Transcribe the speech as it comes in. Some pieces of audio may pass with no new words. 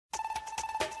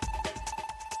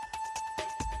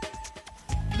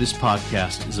This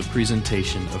podcast is a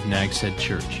presentation of Nags Head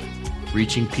Church,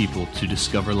 reaching people to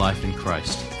discover life in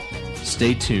Christ.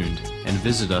 Stay tuned and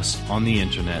visit us on the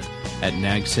internet at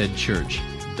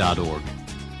nagsheadchurch.org.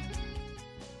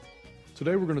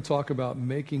 Today we're going to talk about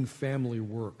making family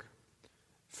work.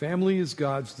 Family is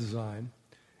God's design,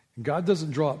 and God doesn't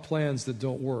draw up plans that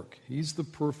don't work. He's the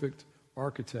perfect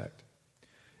architect.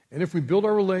 And if we build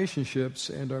our relationships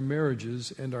and our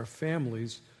marriages and our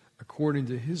families according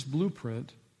to His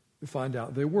blueprint, we find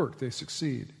out they work, they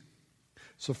succeed.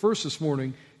 So first this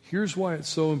morning, here's why it's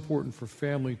so important for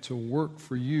family to work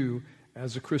for you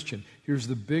as a Christian. Here's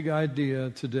the big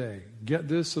idea today. Get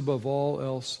this above all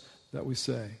else that we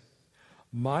say.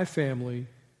 My family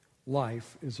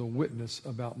life is a witness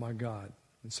about my God.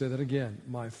 And say that again.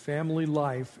 My family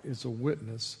life is a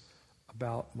witness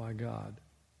about my God.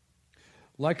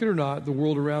 Like it or not, the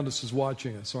world around us is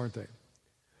watching us, aren't they?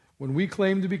 When we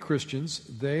claim to be Christians,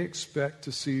 they expect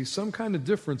to see some kind of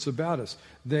difference about us.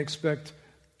 They expect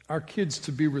our kids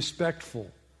to be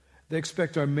respectful. They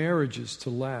expect our marriages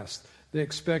to last. They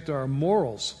expect our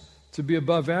morals to be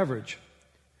above average.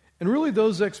 And really,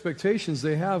 those expectations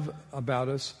they have about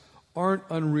us aren't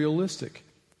unrealistic.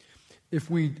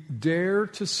 If we dare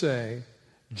to say,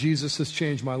 Jesus has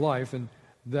changed my life, and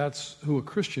that's who a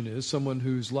Christian is, someone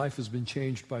whose life has been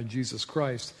changed by Jesus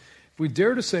Christ. If we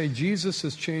dare to say, Jesus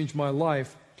has changed my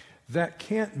life, that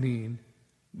can't mean,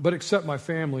 but accept my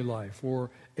family life, or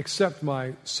accept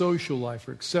my social life,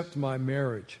 or accept my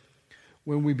marriage.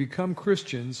 When we become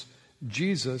Christians,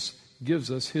 Jesus gives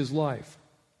us His life.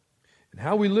 And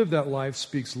how we live that life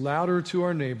speaks louder to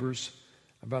our neighbors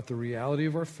about the reality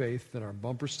of our faith than our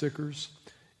bumper stickers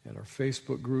and our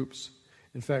Facebook groups.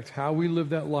 In fact, how we live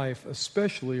that life,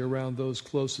 especially around those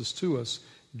closest to us,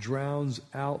 drowns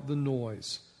out the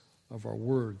noise of our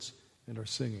words and our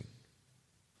singing.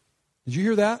 Did you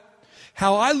hear that?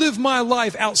 How I live my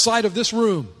life outside of this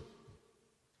room,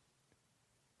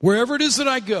 wherever it is that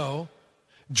I go,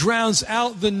 drowns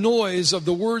out the noise of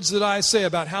the words that I say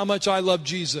about how much I love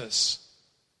Jesus.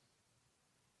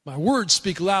 My words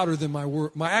speak louder than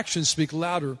my actions speak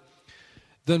louder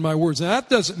than my words. Now that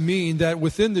doesn't mean that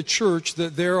within the church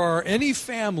that there are any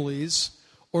families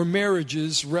or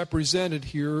marriages represented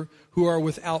here who are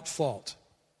without fault.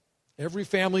 Every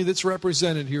family that's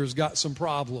represented here has got some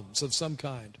problems of some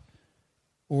kind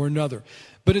or another.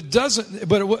 But it doesn't.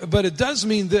 But it does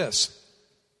mean this.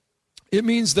 It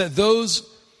means that those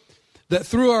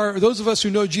of us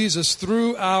who know Jesus,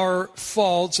 through our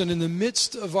faults and in the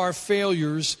midst of our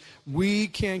failures, we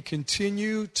can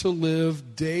continue to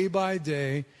live day by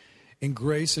day in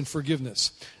grace and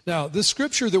forgiveness. Now, the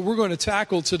scripture that we're going to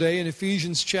tackle today in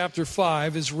Ephesians chapter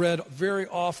 5 is read very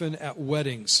often at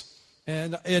weddings.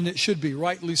 And it should be,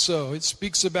 rightly so. It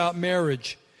speaks about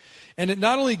marriage. And it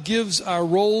not only gives our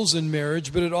roles in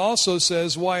marriage, but it also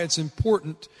says why it's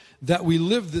important that we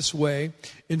live this way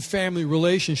in family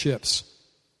relationships.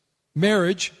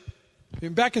 Marriage,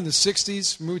 back in the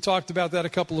 60s, we talked about that a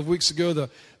couple of weeks ago, the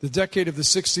decade of the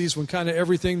 60s when kind of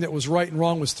everything that was right and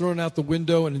wrong was thrown out the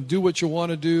window, and do what you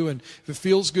want to do, and if it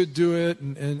feels good, do it,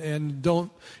 and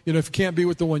don't, if you can't be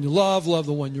with the one you love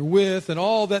the one you're with, and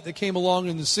all that came along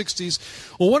in the 60s.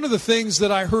 Well, one of the things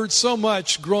that I heard so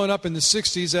much growing up in the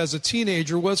 60s as a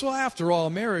teenager was, well, after all,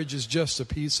 marriage is just a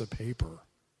piece of paper.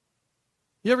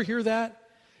 You ever hear that?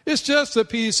 It's just a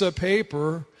piece of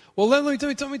paper. Well, let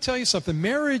me tell you something.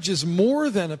 Marriage is more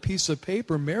than a piece of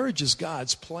paper. Marriage is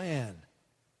God's plan,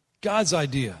 God's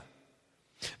idea.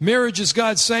 Marriage is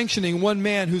God sanctioning one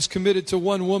man who's committed to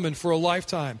one woman for a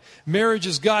lifetime. Marriage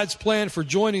is God's plan for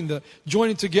joining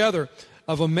together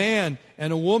of a man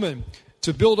and a woman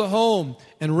to build a home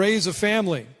and raise a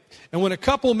family. And when a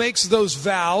couple makes those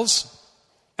vows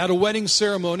at a wedding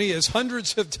ceremony, as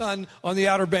hundreds have done on the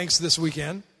Outer Banks this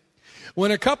weekend,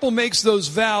 when a couple makes those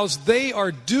vows, they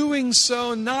are doing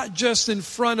so not just in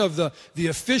front of the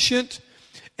officiant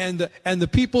and the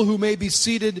people who may be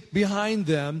seated behind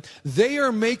them. They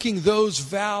are making those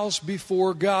vows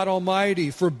before God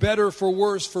Almighty, for better, for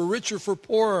worse, for richer, for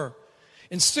poorer,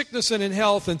 in sickness and in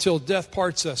health, until death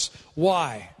parts us.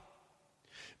 Why?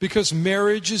 Because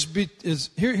marriage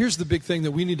here's the big thing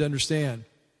that we need to understand.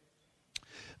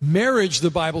 Marriage,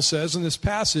 the Bible says in this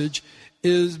passage,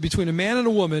 is between a man and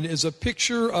a woman, is a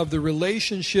picture of the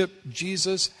relationship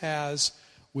Jesus has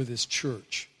with His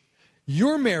church.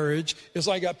 Your marriage is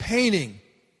like a painting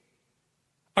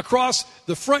across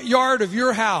the front yard of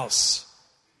your house,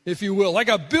 if you will, like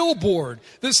a billboard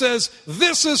that says,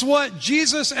 this is what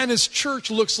Jesus and His church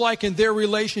looks like in their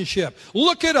relationship.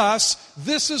 Look at us.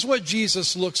 This is what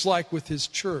Jesus looks like with His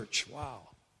church. Wow.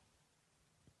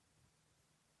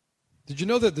 Did you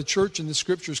know that the church in the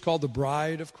Scripture is called the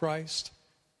bride of Christ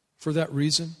for that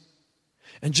reason?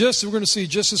 And we're going to see,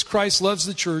 just as Christ loves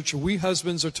the church, we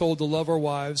husbands are told to love our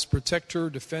wives, protect her,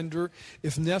 defend her,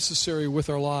 if necessary, with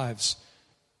our lives,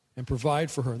 and provide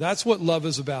for her. That's what love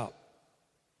is about.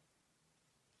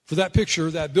 For that picture,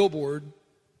 that billboard,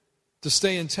 to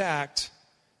stay intact,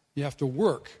 you have to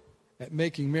work at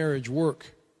making marriage work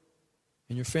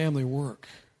and your family work.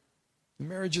 And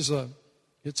marriage is a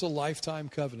lifetime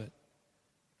covenant.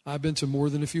 I've been to more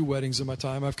than a few weddings in my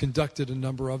time. I've conducted a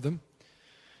number of them.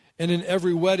 And in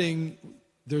every wedding,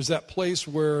 there's that place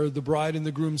where the bride and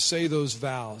the groom say those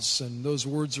vows, and those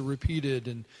words are repeated,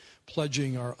 and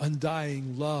pledging our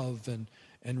undying love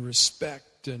and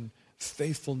respect and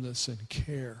faithfulness and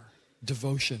care,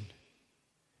 devotion.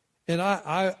 And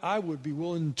I would be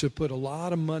willing to put a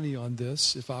lot of money on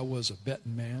this if I was a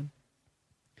betting man,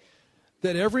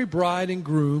 that every bride and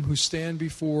groom who stand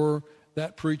before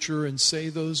that preacher and say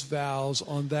those vows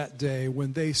on that day,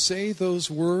 when they say those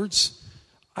words,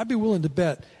 I'd be willing to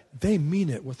bet they mean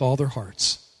it with all their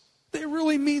hearts. They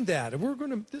really mean that.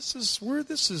 And this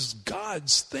is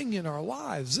God's thing in our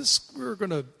lives.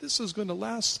 This is going to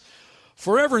last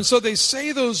forever. And so they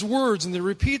say those words and they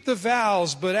repeat the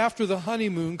vows, but after the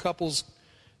honeymoon, couples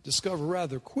discover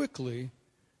rather quickly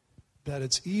that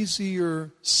it's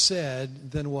easier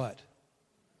said than what?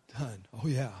 Done. Oh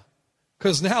yeah.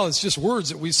 Because now it's just words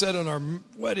that we said on our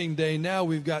wedding day. Now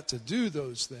we've got to do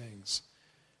those things.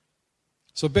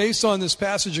 So based on this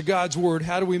passage of God's Word,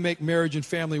 how do we make marriage and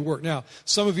family work? Now,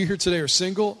 some of you here today are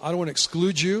single. I don't want to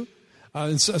exclude you,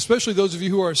 especially those of you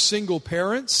who are single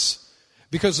parents,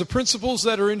 because the principles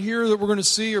that are in here that we're going to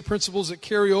see are principles that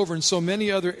carry over in so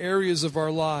many other areas of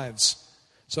our lives.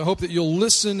 So I hope that you'll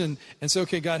listen and say,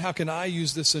 okay, God, how can I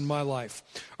use this in my life?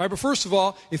 All right, but first of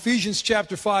all, Ephesians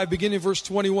chapter 5, beginning in verse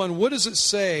 21, what does it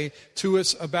say to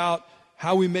us about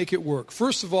how we make it work?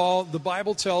 First of all, the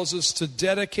Bible tells us to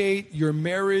dedicate your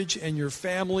marriage and your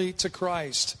family to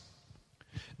Christ.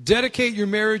 Dedicate your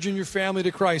marriage and your family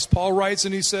to Christ. Paul writes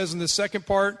and he says in the second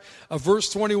part of verse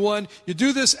 21, you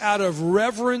do this out of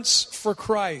reverence for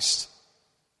Christ.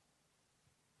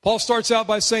 Paul starts out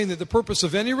by saying that the purpose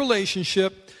of any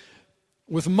relationship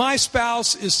with my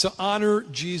spouse is to honor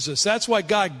Jesus. That's why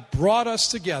God brought us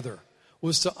together,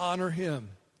 was to honor Him.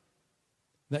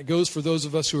 That goes for those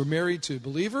of us who are married to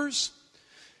believers,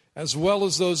 as well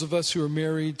as those of us who are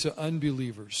married to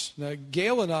unbelievers. Now,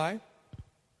 Gail and I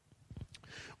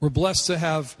were blessed to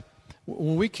have,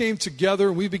 when we came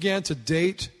together, we began to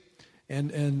date, and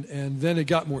then it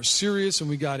got more serious, and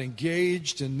we got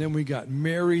engaged, and then we got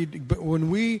married. But when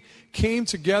we came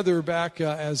together back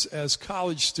as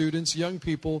college students, young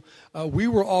people, we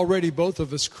were already, both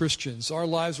of us, Christians. Our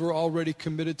lives were already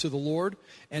committed to the Lord,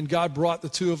 and God brought the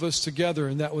two of us together,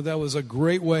 and that was a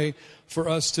great way for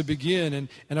us to begin.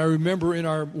 And I remember in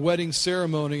our wedding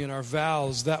ceremony and our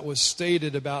vows, that was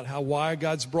stated about why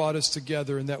God's brought us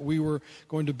together and that we were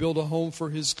going to build a home for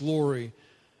His glory.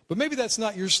 But maybe that's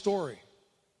not your story.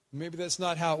 Maybe that's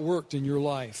not how it worked in your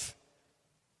life.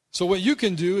 So what you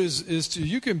can do is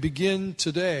you can begin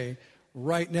today,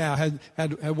 right now.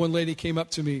 Had one lady came up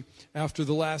to me after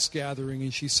the last gathering,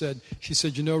 and she said,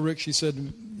 you know, Rick, she said,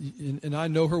 and I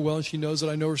know her well, and she knows that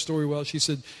I know her story well. She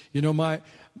said, you know,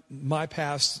 my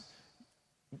past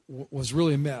was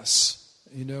really a mess,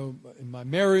 you know, in my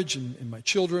marriage and in my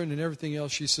children and everything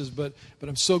else. She says, but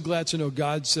I'm so glad to know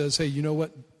God says, hey, you know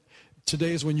what?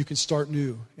 Today is when you can start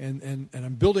new, and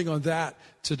I'm building on that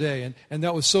today. And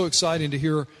that was so exciting to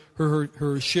hear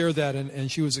her share that,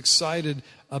 and she was excited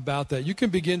about that. You can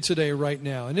begin today right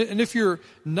now. And if you're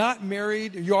not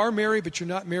married, you are married, but you're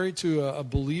not married to a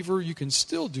believer, you can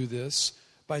still do this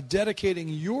by dedicating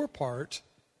your part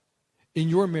in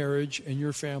your marriage and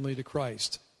your family to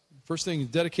Christ. First thing,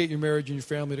 dedicate your marriage and your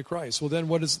family to Christ. Well, then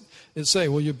what does it say?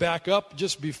 Well, you back up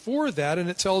just before that, and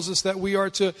it tells us that we are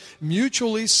to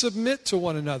mutually submit to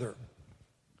one another.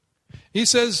 He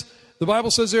says, the Bible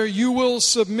says there, you will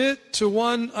submit to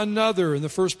one another in the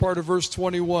first part of verse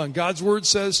 21. God's Word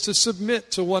says to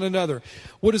submit to one another.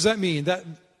 What does that mean?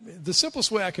 The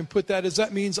simplest way I can put that is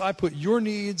that means I put your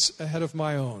needs ahead of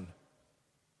my own.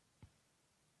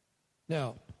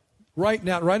 Now, right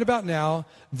about now,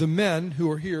 the men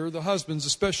who are here, the husbands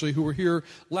especially, who were here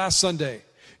last Sunday,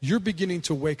 you're beginning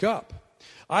to wake up.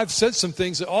 I've said some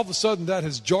things that all of a sudden that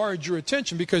has jarred your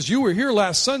attention because you were here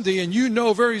last Sunday and you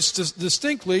know very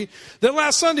distinctly that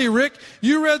last Sunday, Rick,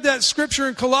 you read that scripture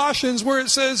in Colossians where it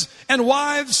says, and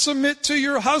wives, submit to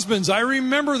your husbands. I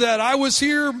remember that. I was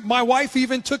here. My wife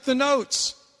even took the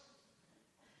notes.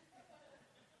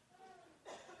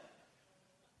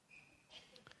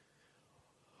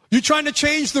 You trying to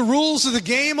change the rules of the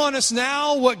game on us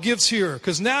now? What gives here?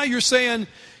 Because now you're saying,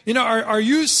 are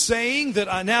you saying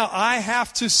that now I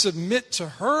have to submit to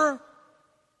her?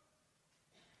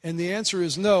 And the answer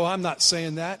is no, I'm not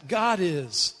saying that. God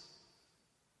is.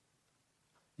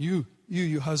 You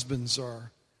husbands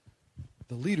are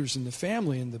the leaders in the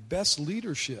family, and the best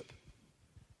leadership,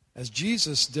 as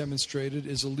Jesus demonstrated,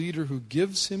 is a leader who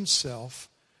gives himself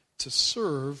to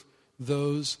serve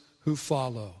those who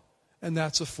follow. And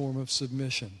that's a form of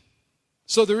submission.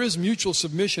 So there is mutual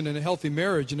submission in a healthy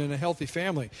marriage and in a healthy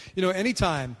family.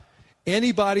 Anytime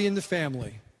anybody in the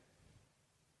family,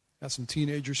 got some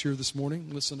teenagers here this morning,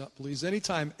 listen up please.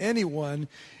 Anytime anyone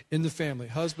in the family,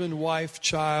 husband, wife,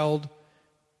 child,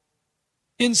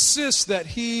 insists that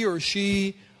he or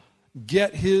she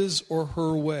get his or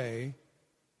her way,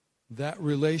 that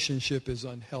relationship is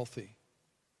unhealthy.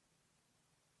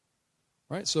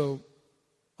 Right? So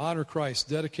honor Christ.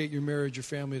 Dedicate your marriage, your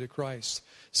family to Christ.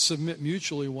 Submit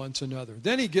mutually one to another.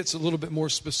 Then he gets a little bit more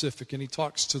specific, and he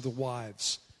talks to the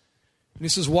wives. And he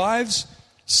says, wives,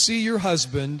 see your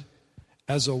husband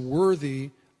as a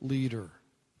worthy leader.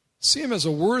 See him as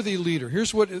a worthy leader.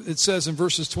 Here's what it says in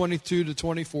verses 22 to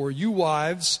 24. You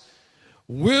wives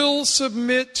will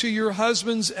submit to your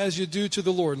husbands as you do to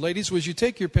the Lord. Ladies, would you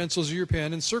take your pencils or your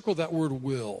pen and circle that word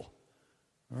will?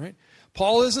 All right?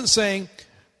 Paul isn't saying,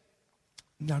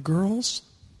 now girls,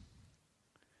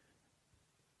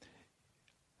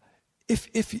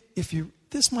 if you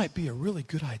this might be a really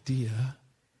good idea.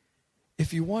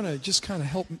 If you want to just kind of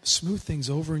help smooth things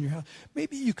over in your house,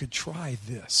 maybe you could try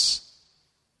this.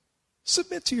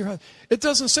 Submit to your husband. It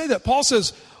doesn't say that. Paul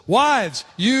says, wives,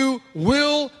 you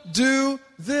will do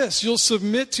this. You'll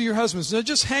submit to your husbands. Now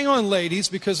just hang on, ladies,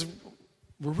 because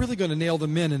we're really going to nail the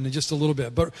men in just a little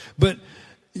bit. But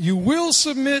you will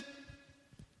submit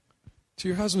to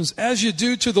your husbands as you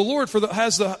do to the Lord. For the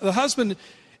husband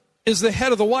is the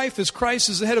head of the wife, as Christ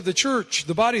is the head of the church,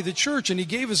 the body of the church, and he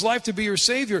gave his life to be your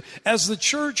Savior. As the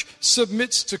church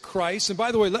submits to Christ, and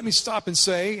by the way, let me stop and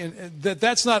say that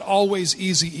that's not always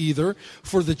easy either,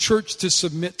 for the church to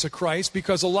submit to Christ,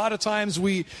 because a lot of times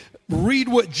we read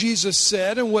what Jesus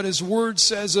said and what his word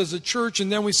says as a church,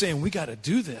 and then we say, and we got to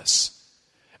do this.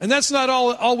 And that's not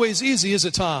always easy, is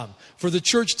it, Tom? For the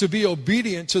church to be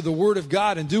obedient to the word of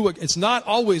God and do it. It's not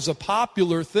always a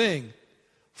popular thing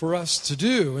for us to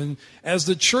do. And as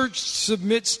the church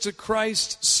submits to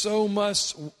Christ, so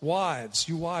must wives.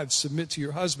 You wives, submit to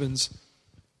your husbands.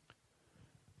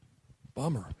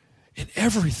 Bummer. In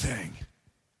everything.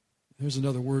 There's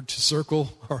another word to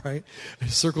circle, all right? I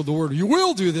circled the word, you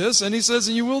will do this. And he says,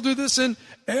 and you will do this in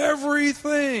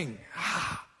everything.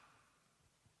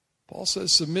 Paul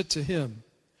says, submit to him,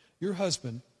 your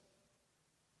husband,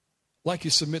 like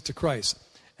you submit to Christ.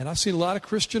 And I've seen a lot of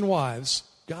Christian wives,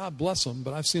 God bless them,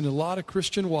 but I've seen a lot of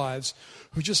Christian wives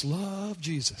who just love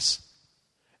Jesus.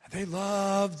 And they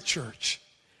love the church.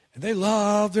 And they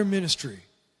love their ministry.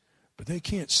 But they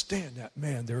can't stand that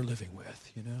man they're living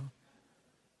with, you know.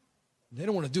 They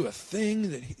don't want to do a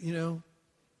thing that,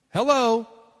 Hello.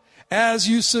 As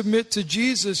you submit to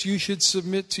Jesus, you should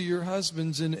submit to your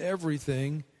husbands in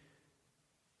everything.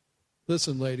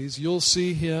 Listen, ladies, you'll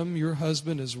see him, your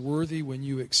husband, as worthy when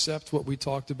you accept what we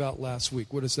talked about last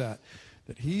week. What is that?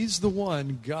 That he's the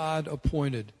one God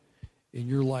appointed in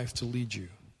your life to lead you.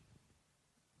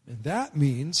 And that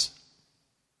means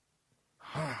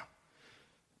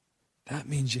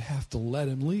you have to let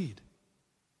him lead.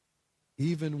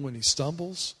 Even when he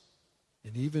stumbles,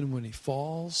 and even when he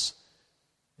falls,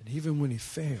 and even when he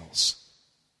fails.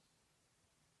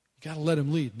 You got to let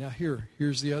him lead. Now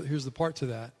here's the part to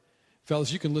that.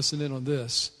 Fellas, you can listen in on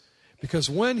this. Because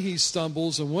when he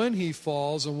stumbles and when he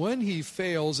falls and when he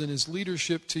fails in his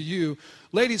leadership to you,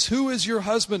 ladies, who is your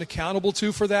husband accountable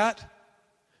to for that?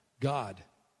 God.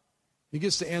 He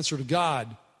gets to answer to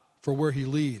God for where he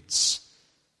leads.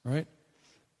 Right?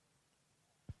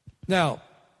 Now,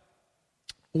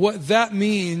 what that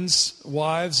means,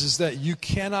 wives, is that you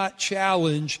cannot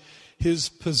challenge his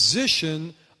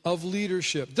position of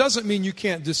leadership. Doesn't mean you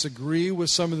can't disagree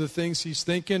with some of the things he's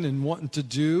thinking and wanting to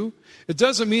do. It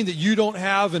doesn't mean that you don't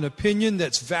have an opinion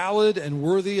that's valid and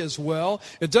worthy as well.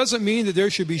 It doesn't mean that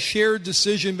there should be shared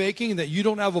decision making, that you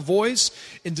don't have a voice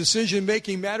in decision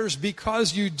making matters,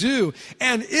 because you do.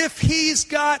 And if he's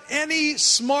got any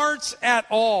smarts at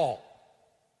all,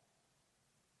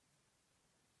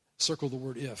 circle the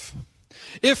word if.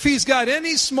 If he's got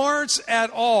any smarts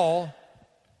at all,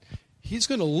 he's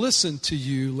going to listen to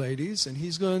you, ladies, and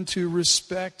he's going to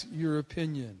respect your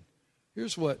opinion.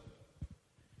 Here's what,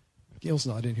 Gail's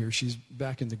not in here. She's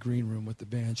back in the green room with the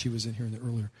band. She was in here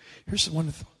earlier. Here's one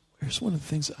of the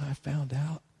things that I found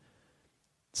out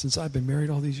since I've been married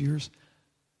all these years,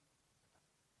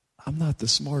 I'm not the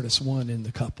smartest one in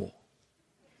the couple.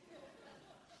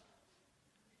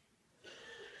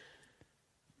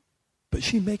 But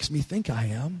she makes me think I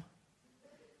am.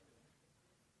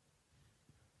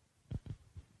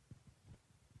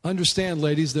 Understand,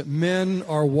 ladies, that men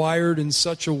are wired in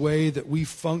such a way that we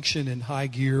function in high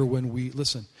gear when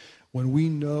we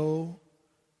know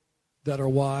that our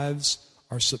wives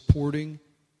are supporting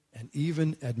and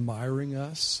even admiring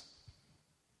us.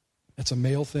 That's a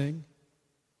male thing.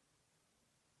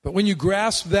 But when you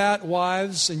grasp that,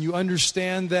 wives, and you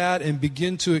understand that and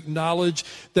begin to acknowledge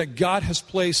that God has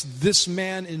placed this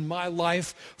man in my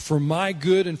life for my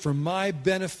good and for my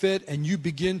benefit, and you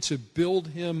begin to build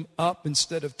him up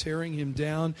instead of tearing him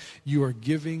down, you are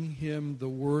giving him the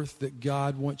worth that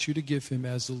God wants you to give him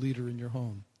as the leader in your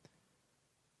home.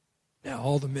 Now,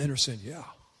 all the men are saying, yeah,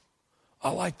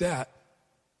 I like that.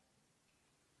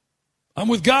 I'm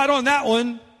with God on that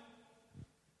one.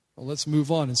 Well, let's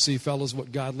move on and see, fellas,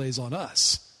 what God lays on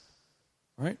us.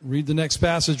 All right, read the next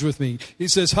passage with me. He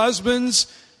says,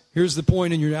 husbands, here's the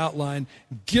point in your outline,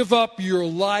 give up your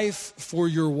life for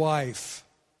your wife.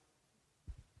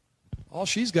 All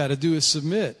she's got to do is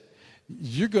submit.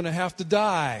 You're going to have to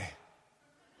die.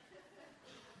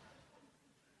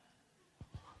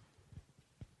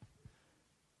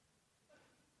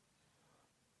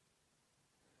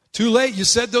 Too late, you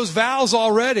said those vows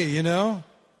already, you know.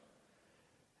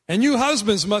 And you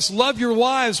husbands must love your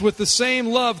wives with the same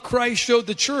love Christ showed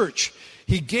the church.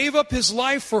 He gave up his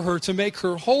life for her to make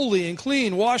her holy and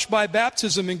clean, washed by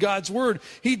baptism in God's word.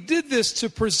 He did this to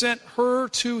present her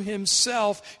to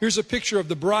himself. Here's a picture of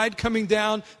the bride coming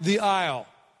down the aisle.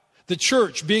 The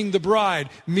church being the bride,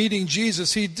 meeting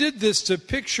Jesus. He did this to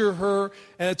picture her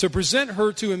and to present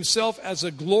her to himself as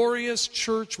a glorious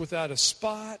church without a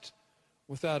spot,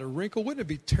 without a wrinkle. Wouldn't it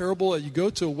be terrible that you go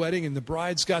to a wedding and the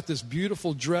bride's got this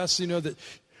beautiful dress, you know,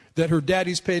 that her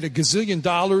daddy's paid $1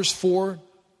 gazillion for?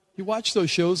 You watch those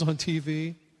shows on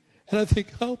TV, and I think,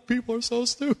 oh, people are so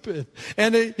stupid.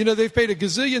 And they've paid $1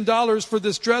 gazillion for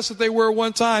this dress that they wear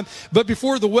one time. But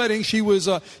before the wedding, she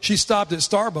stopped at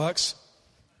Starbucks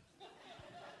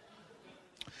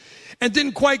and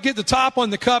didn't quite get the top on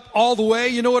the cup all the way.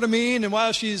 You know what I mean? And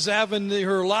while she's having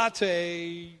her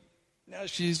latte, now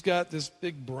she's got this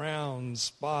big brown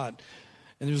spot,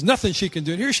 and there's nothing she can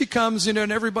do. And here she comes, and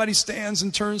everybody stands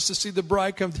and turns to see the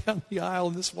bride come down the aisle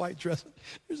in this white dress.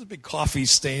 There's a big coffee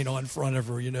stain on front of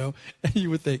her, and you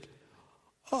would think,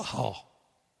 oh.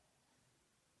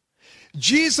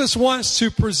 Jesus wants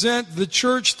to present the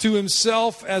church to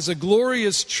himself as a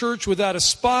glorious church without a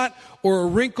spot or a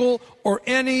wrinkle or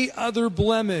any other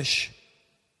blemish.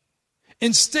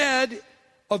 Instead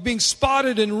of being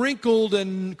spotted and wrinkled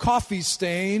and coffee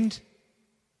stained,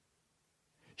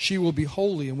 she will be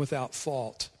holy and without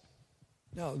fault.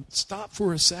 Now, stop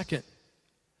for a second.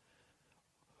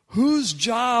 Whose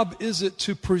job is it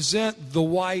to present the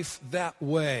wife that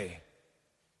way?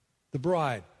 The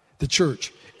bride, the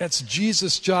church. That's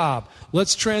Jesus' job.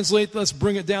 Let's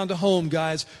bring it down to home,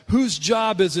 guys. Whose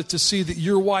job is it to see that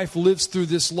your wife lives through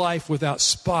this life without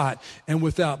spot and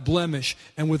without blemish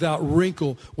and without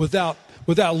wrinkle, without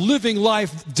living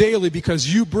life daily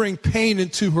because you bring pain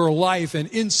into her life and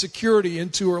insecurity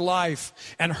into her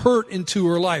life and hurt into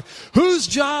her life? Whose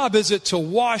job is it to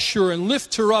wash her and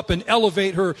lift her up and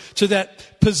elevate her to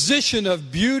that position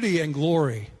of beauty and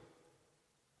glory?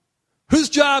 Whose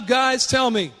job, guys?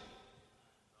 Tell me.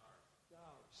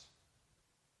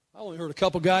 I only heard a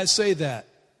couple guys say that.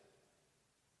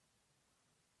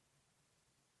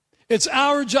 It's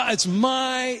our job, it's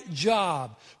my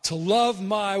job to love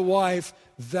my wife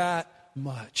that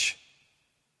much.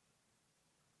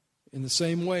 In the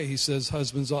same way, he says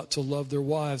husbands ought to love their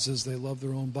wives as they love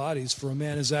their own bodies. For a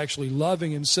man is actually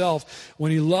loving himself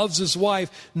when he loves his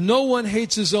wife. No one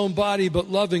hates his own body, but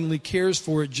lovingly cares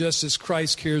for it just as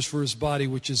Christ cares for his body,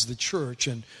 which is the church,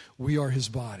 and we are his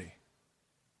body.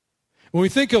 When we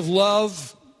think of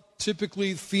love,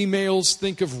 typically females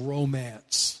think of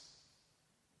romance.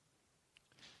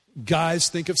 Guys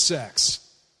think of sex.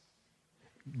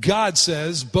 God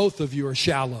says both of you are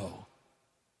shallow.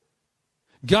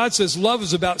 God says love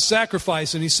is about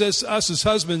sacrifice, and he says to us as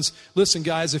husbands, listen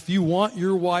guys, if you want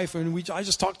your wife, I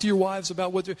just talked to your wives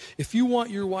about if you want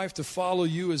your wife to follow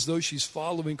you as though she's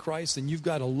following Christ, then you've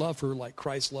got to love her like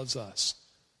Christ loves us.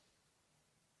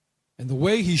 And the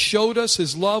way he showed us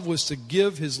his love was to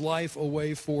give his life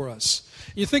away for us.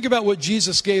 You think about what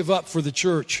Jesus gave up for the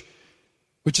church,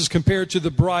 which is compared to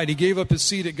the bride. He gave up his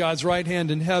seat at God's right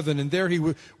hand in heaven, and there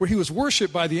where he was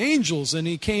worshipped by the angels, and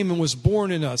he came and was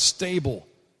born in a stable,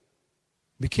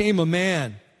 became a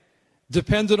man,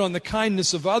 depended on the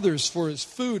kindness of others for his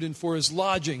food and for his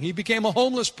lodging. He became a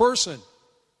homeless person.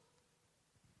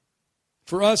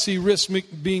 For us, he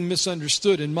risked being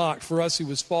misunderstood and mocked. For us, he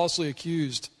was falsely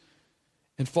accused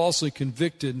and falsely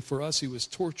convicted. And for us, he was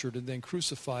tortured and then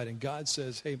crucified. And God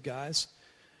says, hey, guys,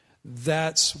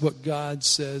 that's what God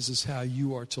says is how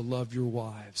you are to love your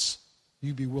wives.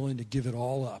 You be willing to give it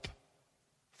all up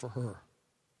for her.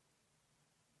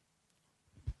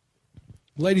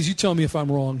 Ladies, you tell me if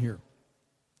I'm wrong here.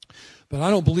 But I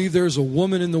don't believe there's a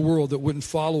woman in the world that wouldn't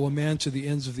follow a man to the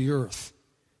ends of the earth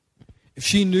if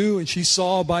she knew and she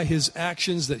saw by his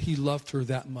actions that he loved her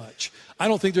that much. I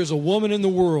don't think there's a woman in the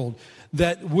world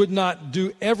that would not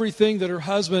do everything that her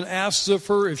husband asks of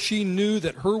her if she knew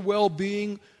that her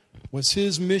well-being was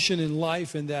his mission in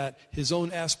life and that his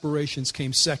own aspirations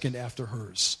came second after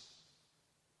hers.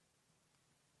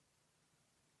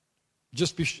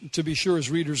 Just to be sure his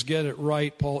readers get it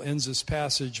right, Paul ends this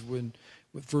passage with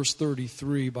verse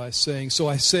 33 by saying, so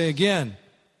I say again,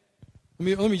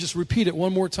 let me just repeat it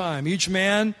one more time. Each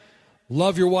man,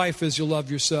 love your wife as you love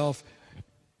yourself,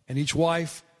 and each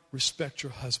wife, respect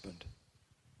your husband.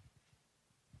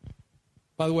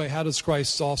 By the way, how does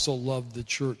Christ also love the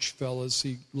church, fellas?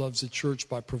 He loves the church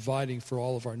by providing for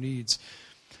all of our needs.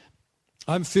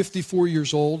 I'm 54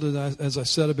 years old, and as I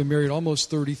said, I've been married almost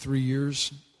 33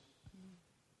 years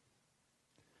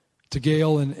to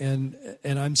Gail, and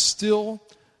I'm still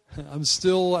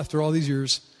after all these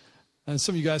years, and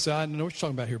some of you guys say, I don't know what you're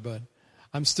talking about here, bud.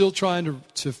 I'm still trying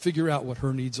to figure out what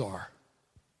her needs are.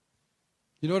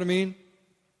 You know what I mean?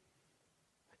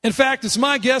 In fact, it's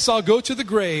my guess I'll go to the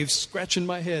grave scratching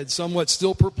my head, somewhat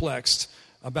still perplexed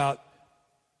about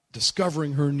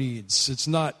discovering her needs. It's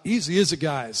not easy, is it,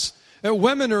 guys? And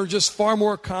women are just far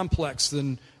more complex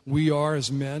than we are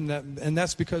as men, and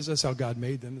that's because that's how God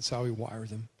made them. That's how He wired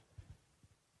them.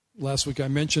 Last week I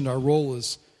mentioned our role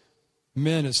as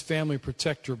men as family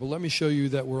protector, but let me show you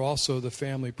that we're also the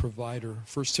family provider.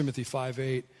 1 Timothy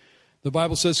 5:8. The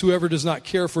Bible says, whoever does not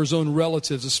care for his own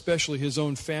relatives, especially his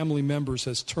own family members,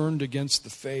 has turned against the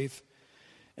faith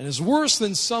and is worse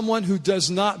than someone who does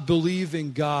not believe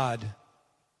in God.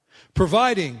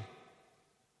 Providing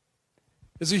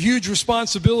is a huge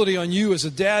responsibility on you as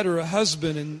a dad or a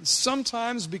husband, and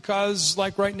sometimes because,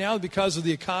 like right now, because of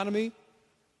the economy,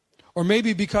 or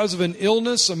maybe because of an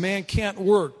illness, a man can't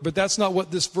work. But that's not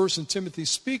what this verse in Timothy is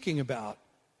speaking about.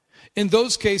 In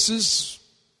those cases,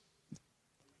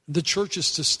 the church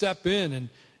is to step in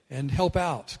and help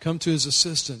out, come to his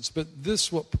assistance. But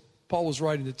this, what Paul was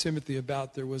writing to Timothy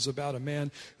about, there was about a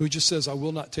man who just says, I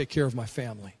will not take care of my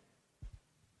family.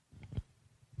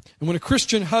 And when a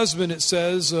Christian husband, it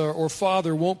says, or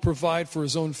father won't provide for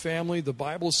his own family, the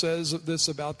Bible says this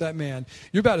about that man.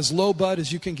 You're about as low, bud,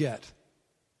 as you can get.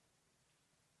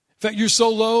 In fact, you're so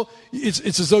low,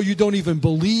 it's as though you don't even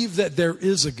believe that there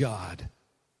is a God.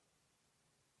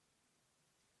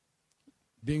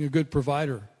 Being a good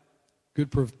provider,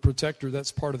 good protector,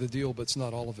 that's part of the deal, but it's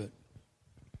not all of it.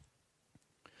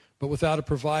 But without a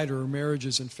provider,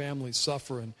 marriages and families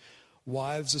suffer, and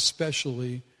wives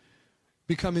especially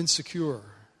become insecure.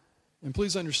 And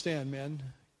please understand, men,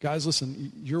 guys,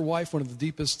 listen, your wife, one of the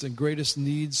deepest and greatest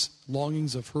needs,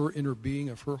 longings of her inner being,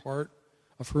 of her heart,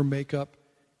 of her makeup,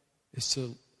 is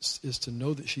to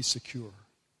know that she's secure.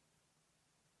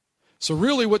 So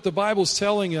really what the Bible's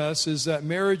telling us is that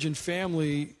marriage and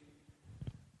family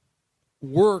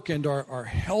work and are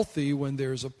healthy when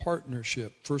there's a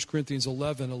partnership. 1 Corinthians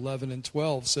 11 and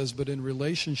 12 says, but in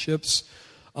relationships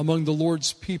among the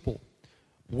Lord's people,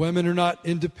 women are not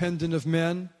independent of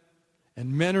men,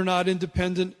 and men are not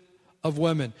independent of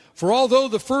women. For although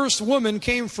the first woman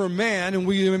came from man, and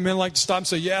we men like to stop and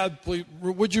say, yeah, please,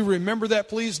 would you remember that,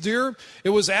 please, dear? It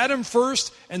was Adam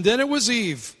first, and then it was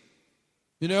Eve.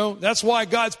 You know, that's why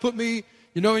God's put me,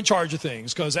 in charge of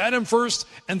things, because Adam first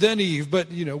and then Eve. But,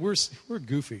 we're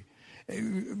goofy.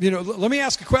 Let me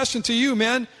ask a question to you,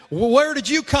 men. Where did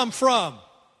you come from?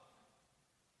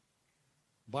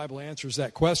 The Bible answers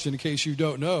that question in case you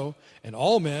don't know. And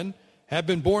all men have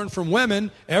been born from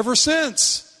women ever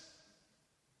since.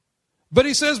 But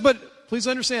he says, but please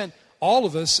understand, all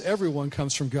of us, everyone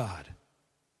comes from God.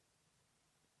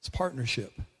 It's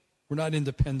partnership. We're not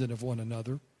independent of one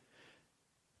another.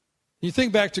 You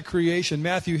think back to creation.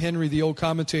 Matthew Henry, the old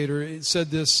commentator, said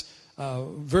this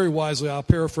very wisely. I'll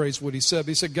paraphrase what he said. But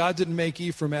he said, God didn't make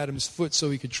Eve from Adam's foot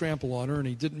so he could trample on her, and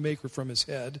he didn't make her from his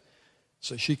head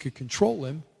so she could control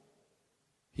him.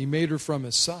 He made her from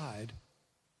his side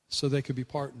so they could be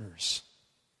partners.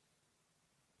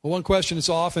 Well, one question that's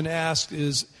often asked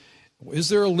is, Is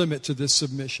there a limit to this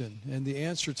submission? And the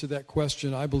answer to that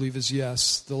question, I believe, is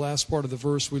yes. The last part of the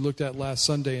verse we looked at last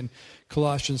Sunday in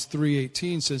Colossians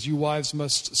 3:18 says, "You wives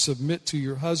must submit to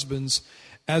your husbands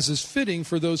as is fitting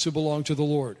for those who belong to the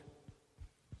Lord."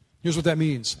 Here's what that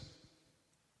means.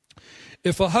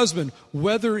 If a husband,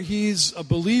 whether he's a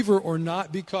believer or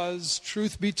not, because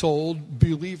truth be told,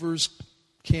 believers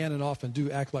can and often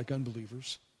do act like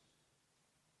unbelievers.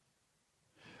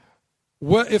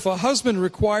 If a husband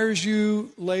requires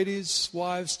you, ladies,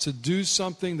 wives, to do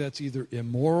something that's either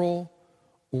immoral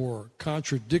or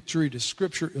contradictory to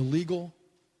Scripture, illegal,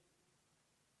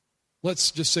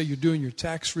 let's just say you're doing your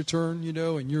tax return,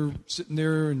 and you're sitting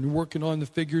there and working on the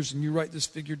figures and you write this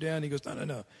figure down. He goes,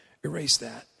 no, erase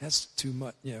that. That's too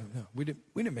much. No, we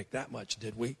didn't make that much,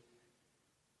 did we?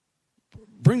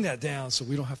 Bring that down so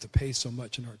we don't have to pay so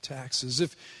much in our taxes.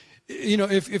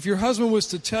 If your husband was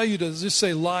to tell you to just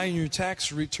say lie in your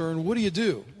tax return, what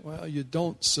do? Well, you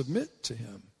don't submit to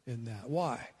him in that.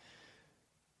 Why?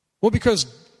 Well, because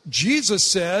Jesus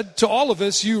said to all of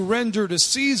us, you render to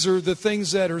Caesar the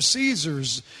things that are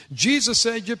Caesar's. Jesus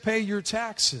said you pay your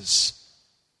taxes.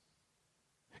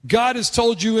 God has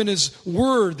told you in His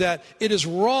Word that it is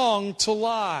wrong to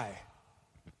lie.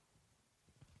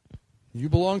 You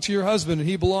belong to your husband and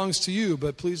he belongs to you,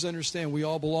 but please understand, we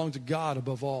all belong to God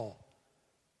above all.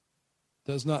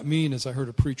 Does not mean, as I heard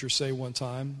a preacher say one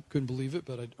time, couldn't believe it,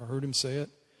 but I heard him say it,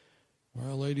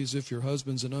 well, ladies, if your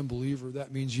husband's an unbeliever,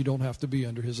 that means you don't have to be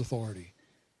under his authority.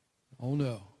 Oh,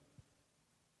 no.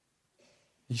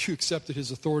 You accepted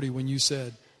his authority when you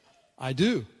said, I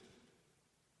do.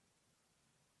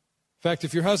 In fact,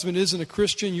 if your husband isn't a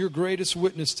Christian, your greatest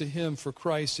witness to him for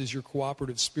Christ is your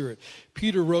cooperative spirit.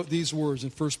 Peter wrote these words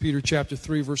in 1 Peter chapter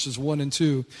 3, verses 1 and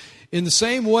 2. In the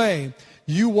same way,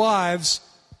 you wives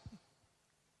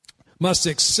must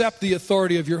accept the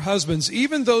authority of your husbands,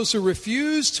 even those who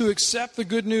refuse to accept the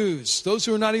good news. Those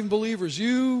who are not even believers,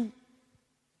 you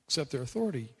accept their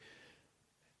authority.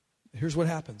 Here's what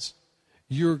happens.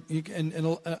 We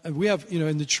have,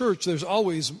 in the church, there's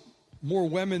always more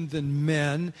women than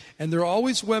men, and there are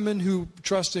always women who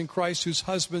trust in Christ whose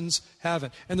husbands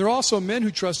haven't. And there are also men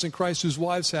who trust in Christ whose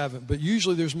wives haven't, but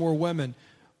usually there's more women,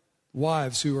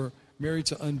 wives, who are married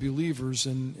to unbelievers,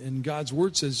 and God's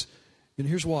Word says, and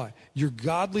here's why, your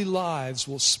godly lives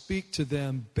will speak to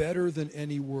them better than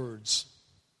any words.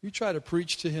 You try to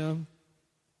preach to him,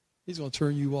 he's going to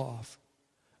turn you off.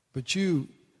 But you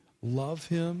love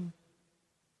him,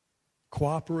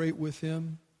 cooperate with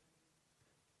him.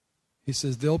 He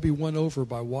says they'll be won over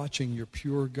by watching your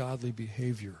pure godly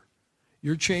behavior.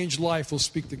 Your changed life will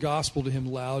speak the gospel to him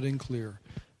loud and clear.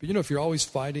 But if you're always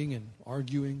fighting and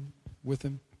arguing with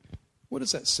him, what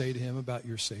does that say to him about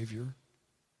your Savior?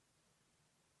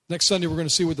 Next Sunday, we're going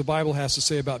to see what the Bible has to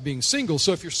say about being single.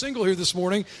 So if you're single here this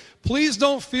morning, please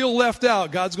don't feel left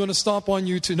out. God's going to stomp on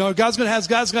you too. No, God's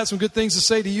got some good things to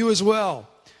say to you as well.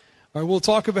 All right, we'll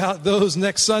talk about those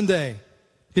next Sunday.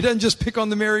 He doesn't just pick on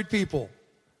the married people.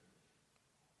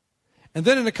 And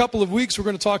then in a couple of weeks, we're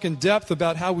going to talk in depth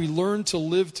about how we learn to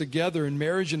live together in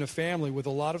marriage and a family, with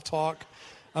a lot of talk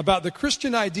about the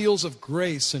Christian ideals of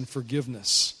grace and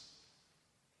forgiveness.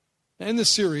 In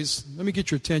this series, let me get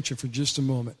your attention for just a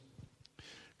moment.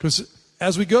 Because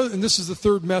as we go, and this is the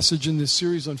third message in this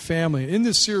series on family. In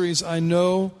this series, I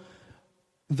know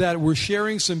that we're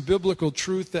sharing some biblical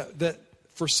truth that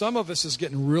for some of us is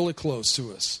getting really close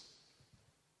to us.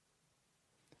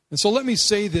 And so let me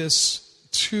say this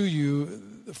to you.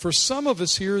 For some of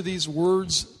us here, these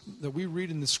words that we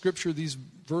read in the Scripture, these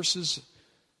verses,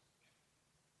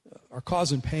 are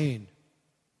causing pain.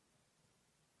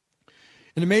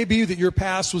 And it may be that your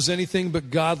past was anything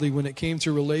but godly when it came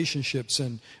to relationships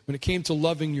and when it came to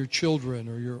loving your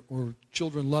children or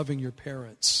children loving your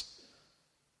parents.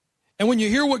 And when you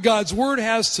hear what God's Word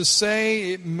has to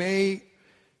say, it may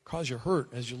cause you hurt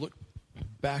as you look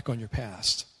back on your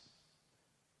past.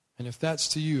 And if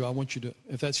that's you, I want you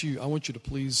to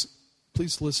please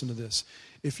listen to this.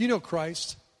 If you know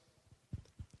Christ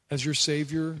as your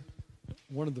Savior,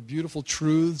 one of the beautiful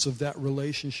truths of that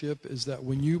relationship is that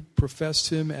when you professed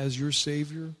Him as your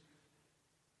Savior,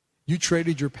 you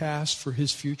traded your past for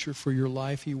His future, for your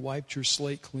life. He wiped your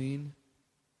slate clean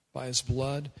by His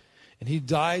blood, and He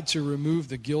died to remove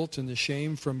the guilt and the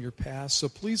shame from your past. So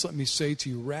please let me say to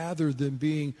you, rather than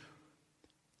being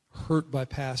hurt by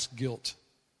past guilt,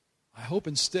 I hope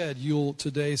instead you'll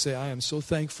today say, I am so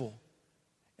thankful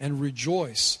and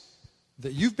rejoice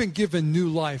that you've been given new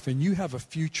life and you have a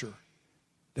future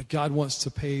that God wants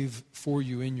to pave for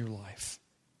you in your life.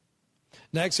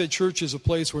 Nags Head Church is a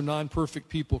place where non-perfect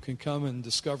people can come and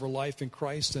discover life in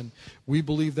Christ, and we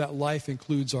believe that life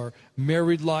includes our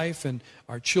married life and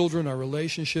our children, our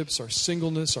relationships, our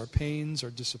singleness, our pains, our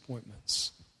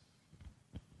disappointments.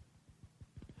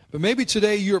 But maybe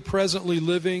today you're presently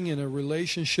living in a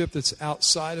relationship that's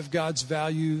outside of God's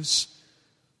values,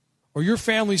 or your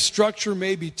family structure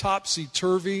may be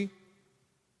topsy-turvy.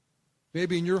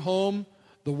 Maybe in your home,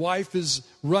 the wife is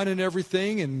running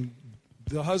everything and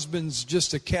the husband's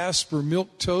just a Casper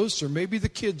milquetoast, or maybe the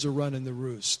kids are running the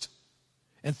roost.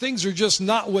 And things are just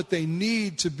not what they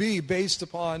need to be based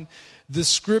upon this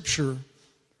scripture.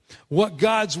 What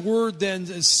God's word then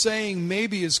is saying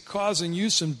maybe is causing you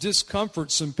some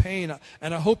discomfort, some pain.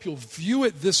 And I hope you'll view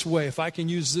it this way, if I can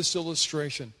use this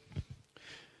illustration.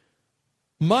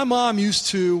 My mom used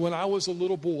to, when I was a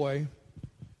little boy,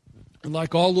 and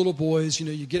like all little boys, you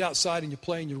know, you get outside and you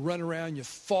play and you run around, you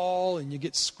fall and you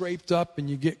get scraped up and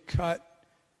you get cut.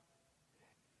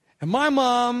 And my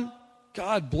mom,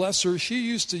 God bless her, she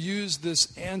used to use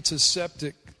this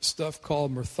antiseptic stuff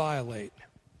called merthiolate.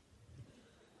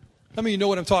 How many of you know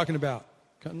what I'm talking about?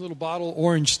 Got a little bottle,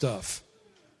 orange stuff.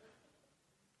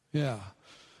 Yeah.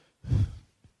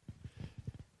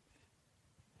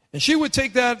 And she would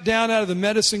take that down out of the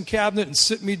medicine cabinet and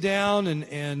sit me down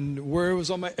and where it was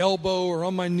on my elbow or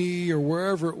on my knee or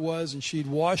wherever it was, and she'd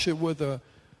wash it with a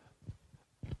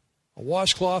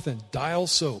washcloth and Dial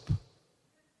soap.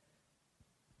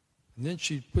 And then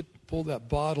she'd pull that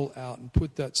bottle out and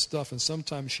put that stuff, and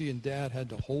sometimes she and Dad had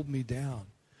to hold me down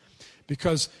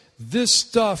because this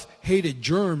stuff hated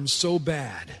germs so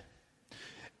bad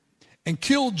and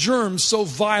killed germs so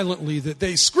violently that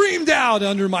they screamed out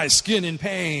under my skin in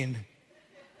pain.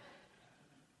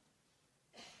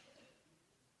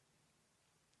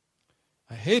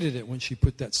 I hated it when she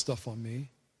put that stuff on me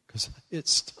because it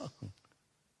stung.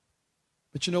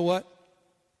 But you know what?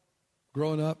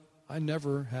 Growing up, I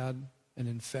never had an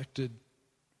infected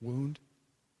wound.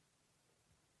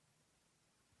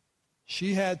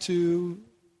 She had to,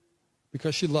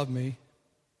 because she loved me,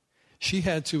 she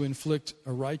had to inflict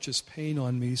a righteous pain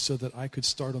on me so that I could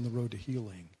start on the road to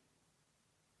healing.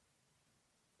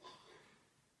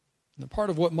 And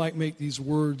part of what might make these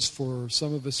words for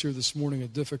some of us here this morning a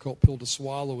difficult pill to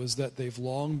swallow is that they've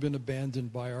long been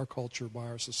abandoned by our culture, by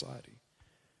our society.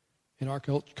 In our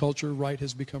culture, right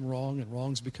has become wrong and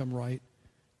wrong's become right.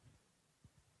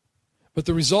 But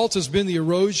the result has been the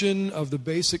erosion of the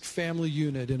basic family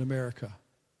unit in America.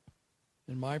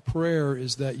 And my prayer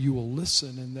is that you will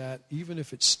listen and that even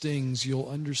if it stings, you'll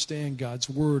understand God's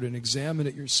word and examine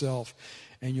it yourself,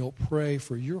 and you'll pray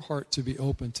for your heart to be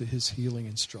open to his healing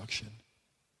instruction.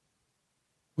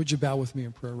 Would you bow with me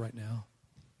in prayer right now?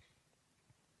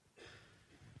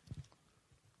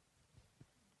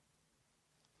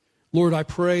 Lord, I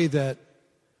pray that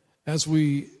as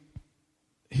we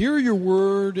hear your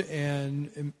word,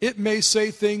 and it may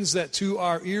say things that to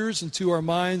our ears and to our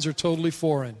minds are totally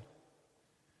foreign.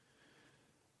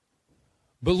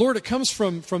 But Lord, it comes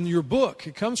from your book.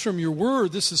 It comes from your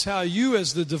word. This is how you,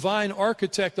 as the divine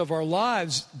architect of our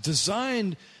lives,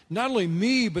 designed not only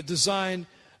me, but designed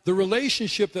the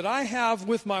relationship that I have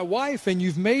with my wife. And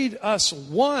you've made us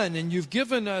one, and you've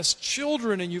given us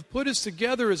children, and you've put us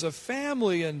together as a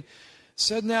family and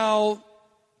said, now,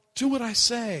 do what I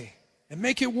say and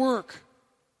make it work.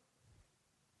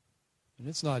 And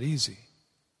it's not easy.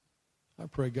 I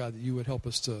pray, God, that you would help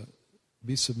us to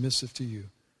be submissive to you.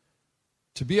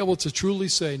 To be able to truly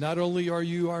say, not only are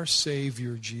you our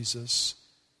Savior, Jesus,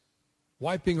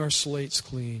 wiping our slates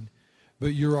clean,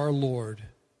 but you're our Lord.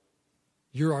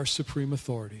 You're our supreme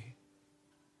authority.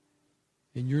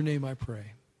 In your name I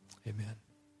pray. Amen.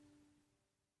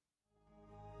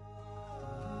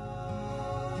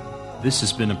 This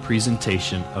has been a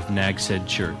presentation of Nags Head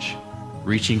Church,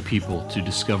 reaching people to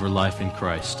discover life in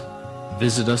Christ.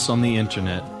 Visit us on the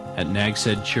internet at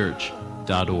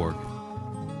nagsheadchurch.org.